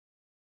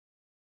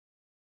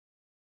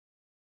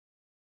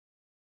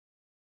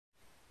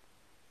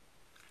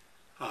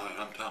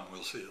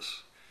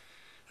Wiltzius.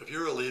 If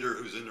you're a leader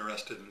who's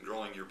interested in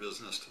growing your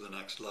business to the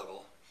next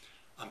level,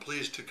 I'm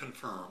pleased to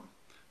confirm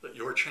that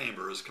your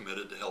chamber is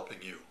committed to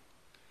helping you.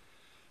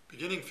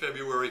 Beginning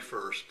February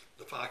 1st,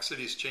 the Fox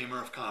Cities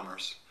Chamber of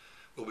Commerce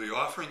will be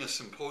offering a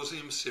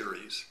symposium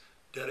series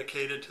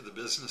dedicated to the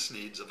business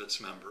needs of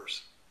its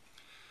members.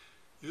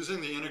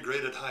 Using the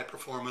integrated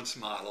high-performance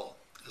model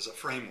as a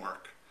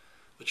framework,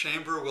 the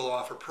Chamber will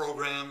offer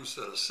programs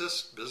that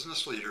assist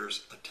business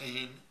leaders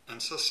attain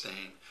and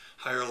sustain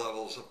higher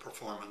levels of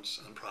performance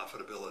and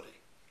profitability.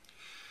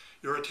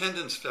 Your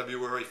attendance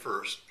February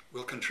 1st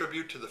will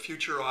contribute to the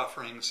future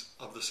offerings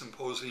of the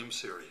symposium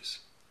series.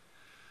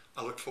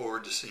 I look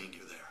forward to seeing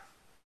you there.